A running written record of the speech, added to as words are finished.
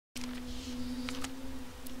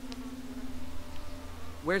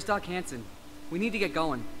where's Doc Hansen? We need to get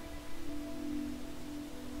going.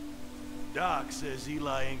 Doc says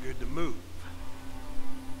Eli ain't good to move.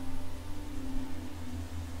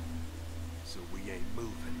 So we ain't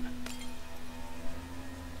moving.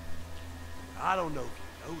 I don't know if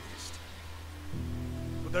you noticed,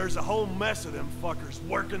 but there's a whole mess of them fuckers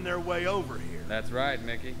working their way over here. That's right,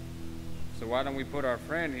 Mickey. So why don't we put our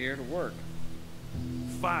friend here to work?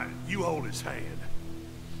 Fine, you hold his hand.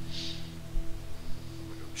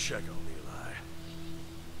 We'll go check on Eli.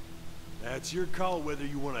 That's your call whether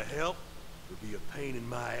you want to help or be a pain in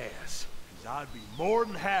my ass. Because I'd be more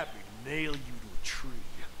than happy to nail you to a tree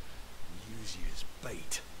and use you as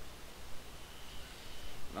bait.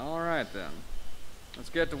 All right, then. Let's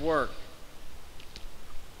get to work.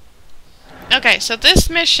 Okay, so this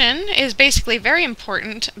mission is basically very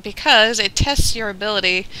important because it tests your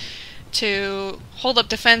ability to hold up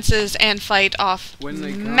defenses and fight off When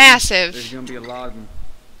they come, massive... there's going to be a lot of them.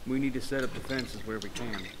 We need to set up defenses where we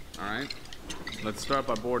can, alright? Let's start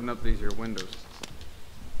by boarding up these here windows.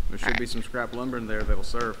 There should be some scrap lumber in there that'll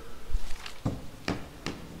serve.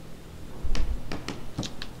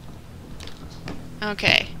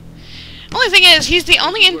 Okay. Only thing is, he's the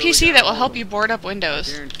only NPC that will help you board up I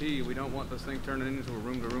windows. guarantee you we don't want this thing turning into a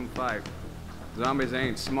room-to-room fight. Zombies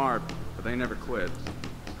ain't smart, but they never quit.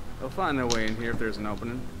 They'll find their way in here if there's an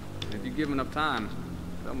opening. And if you give them enough time,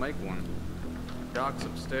 they'll make one. Doc's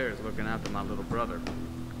upstairs looking after my little brother.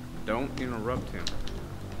 Don't interrupt him.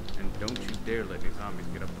 And don't you dare let these zombies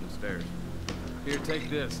get up on the stairs. Here, take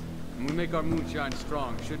this. When we make our moonshine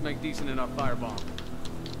strong, should make decent enough firebomb.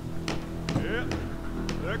 Yeah,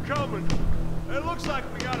 they're coming. It looks like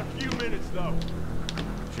we got a few minutes, though.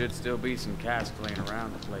 Should still be some casks laying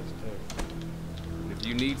around the place, too. And if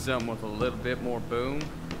you need something with a little bit more boom,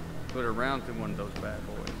 put it around through one of those bad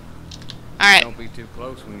boys. Alright. Don't be too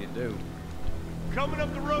close when you do. Coming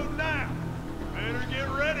up the road now. Better get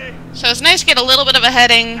ready. So it's nice to get a little bit of a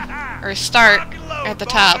heading, or start, Rock and load, at the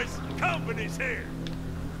top. boys. Company's here.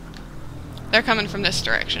 They're coming from this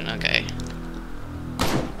direction, okay.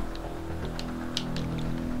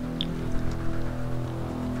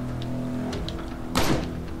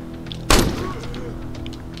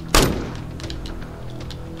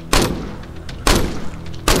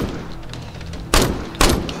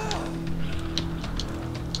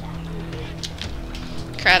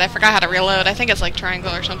 Crap, I forgot how to reload. I think it's like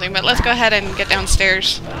triangle or something, but let's go ahead and get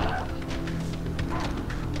downstairs.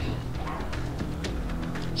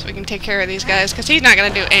 So we can take care of these guys, because he's not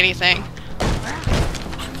going to do anything.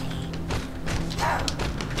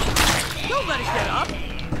 Nobody get up!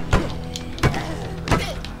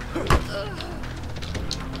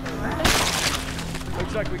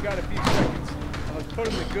 Looks like we got a few seconds. Now let's put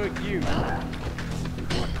them to good use.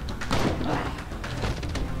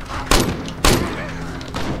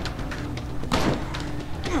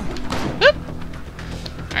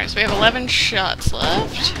 Alright, so we have 11 shots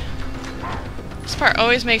left. This part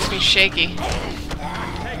always makes me shaky.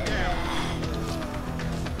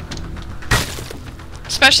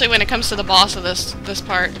 Especially when it comes to the boss of this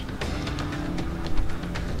part.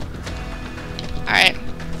 Alright.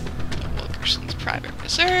 Wilkerson's Private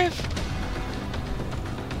Reserve.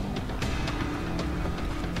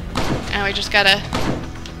 Now we just gotta...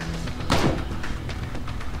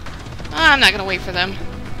 Oh, I'm not gonna wait for them.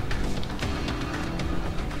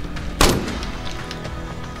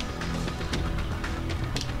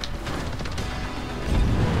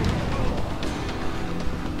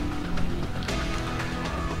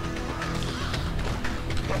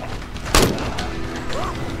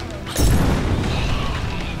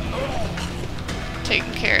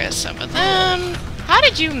 Taking care of some of them. How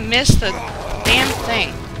did you miss the damn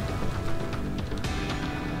thing?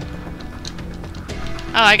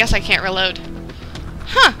 Oh, I guess I can't reload.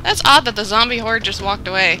 Huh, that's odd that the zombie horde just walked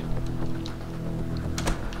away.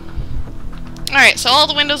 Alright, so all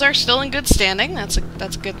the windows are still in good standing. That's a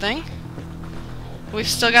good thing. We've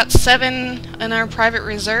still got 7 in our private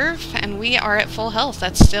reserve, and we are at full health.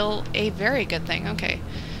 That's still a very good thing. Okay.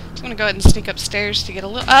 I'm gonna go ahead and sneak upstairs to get a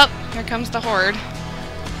little... Oh, here comes the horde.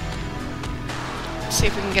 Let's see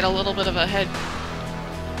if we can get a little bit of a head.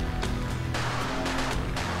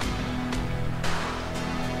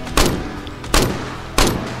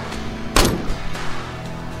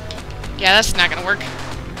 Yeah, that's not gonna work.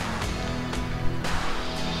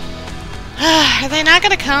 Are they not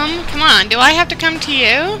gonna come? Come on, do I have to come to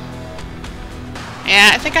you?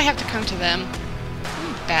 Yeah, I think I have to come to them.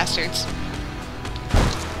 Bastards.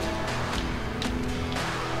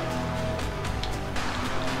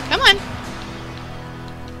 Come on.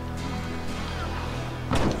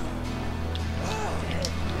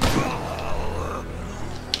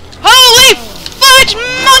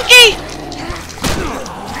 monkey!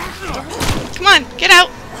 Come on, get out.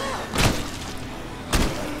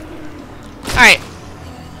 Alright.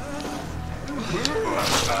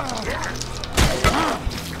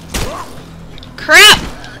 Crap!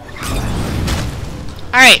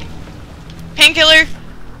 Alright. Painkiller.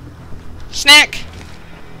 Snack.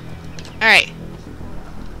 Alright.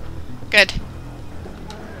 Good.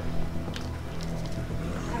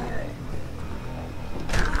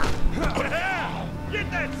 Get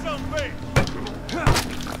that sunbait!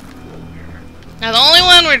 Now the only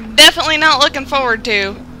one we're definitely not looking forward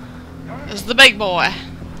to is the big boy.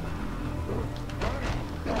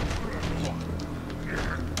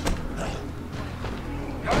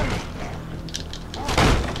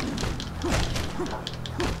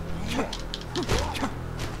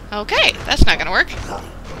 Okay, that's not gonna work.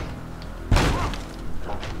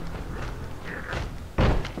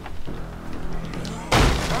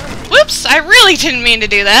 Whoops, I really didn't mean to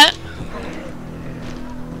do that.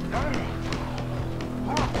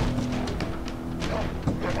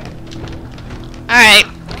 Alright,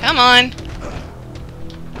 come on.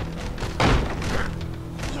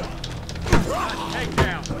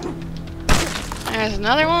 There's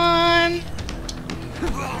another one.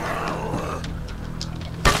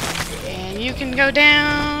 And you can go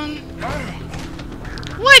down.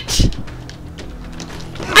 What?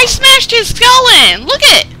 I smashed his skull in! Look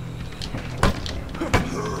at it!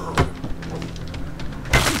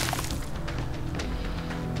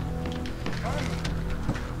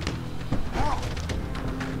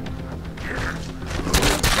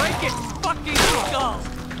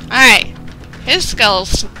 Alright, his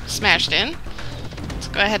skull's smashed in. Let's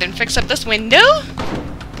go ahead and fix up this window.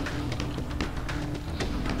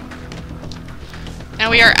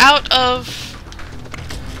 Now we are out of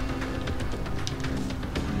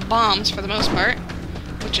bombs for the most part,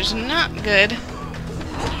 which is not good.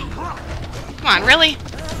 Come on, really?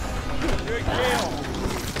 Good kill.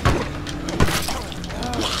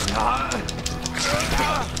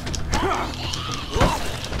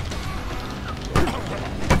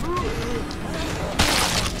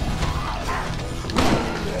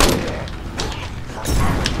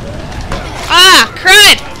 Ah,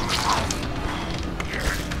 crud!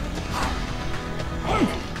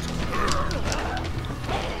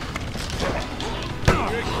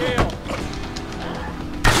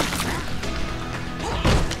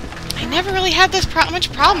 I never really had this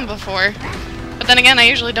much problem before. But then again, I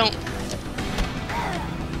usually don't.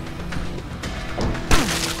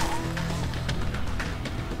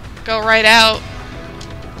 Go right out.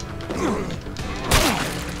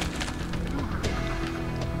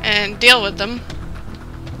 And deal with them.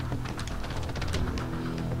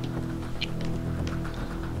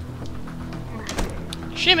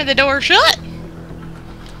 Shimmy the door shut.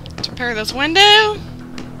 Let's repair this window.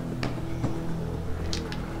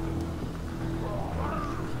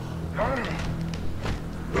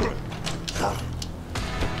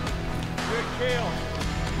 Good kill.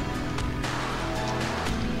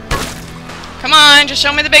 Come on, just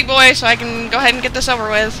show me the big boy so I can go ahead and get this over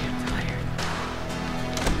with.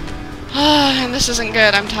 And this isn't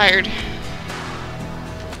good, I'm tired.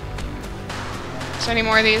 So any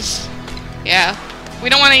more of these? Yeah. We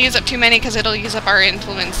don't want to use up too many because it'll use up our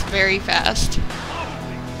influence very fast.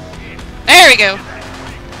 There we go.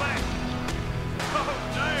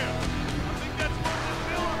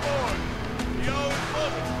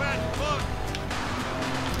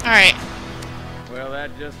 Alright. Well,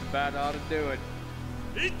 that just about ought to do it.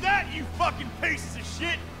 Eat that, you fucking pieces of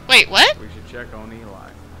shit! Wait, what? We should check on Eli.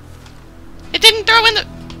 It didn't throw in the...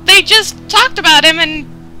 They just talked about him and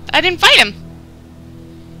I didn't fight him.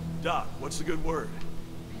 Doc, what's the good word?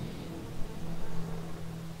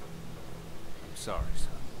 I'm sorry, son.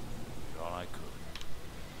 Did all I could.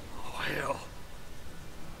 Oh, hell.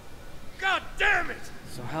 God damn it!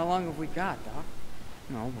 So how long have we got, Doc?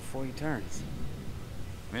 No, before he turns.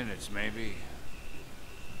 Minutes, maybe.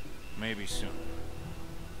 Maybe soon.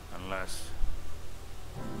 Unless...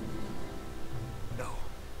 No.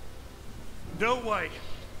 No way.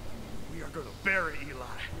 We are gonna bury Eli.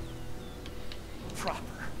 Proper.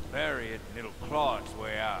 bury it and it'll claw its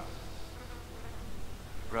way out.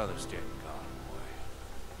 Your brother's dead and gone, boy.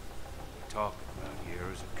 What we're talking about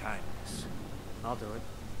here is a kindness. I'll do it.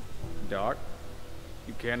 Doc,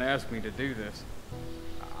 you can't ask me to do this.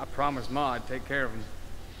 I promised Ma I'd take care of him.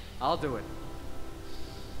 I'll do it.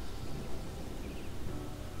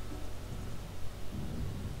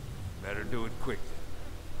 Better do it quick then,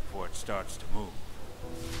 before it starts to move.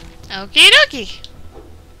 Okie dokie.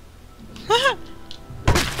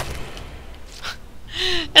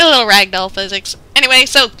 A little ragdoll physics. Anyway,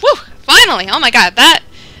 so, whew, finally! Oh my god, that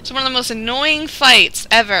It's one of the most annoying fights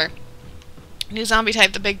ever. New zombie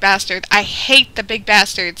type, the big bastard. I hate the big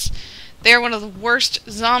bastards. They're one of the worst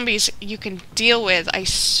zombies you can deal with. I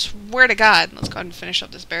swear to God. Let's go ahead and finish up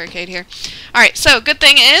this barricade here. Alright, so good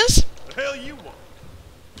thing is... The hell you want?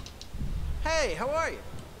 Hey, how are you?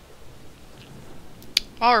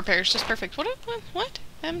 Wall repairs, just perfect. What?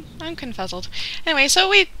 I'm confuzzled. Anyway, so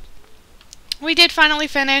we did finally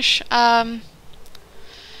finish,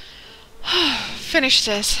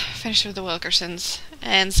 finish with the Wilkersons,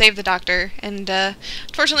 and save the doctor, and,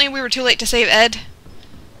 unfortunately we were too late to save Ed,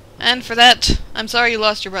 and for that, I'm sorry you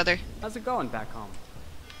lost your brother. How's it going back home?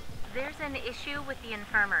 There's an issue with the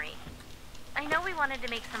infirmary. I know we wanted to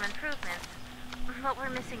make some improvements, but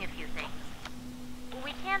we're missing a few things.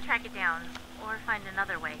 We can track it down, or find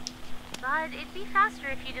another way, but it'd be faster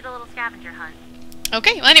if you did a little scavenger hunt.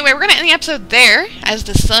 Okay, well anyway, we're going to end the episode there, as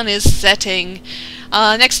the sun is setting.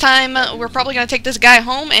 Next time, we're probably going to take this guy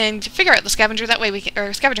home and figure out the scavenger hunt,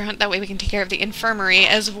 that way we can take care of the infirmary,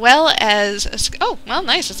 as well as... Oh, well,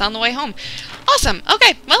 nice, it's on the way home. Awesome,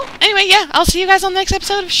 okay, well, anyway, yeah, I'll see you guys on the next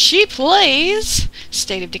episode of She Plays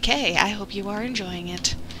State of Decay. I hope you are enjoying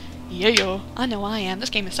it. Yeah, I know I am. This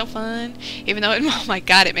game is so fun, even though, oh my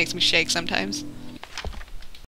god, it makes me shake sometimes.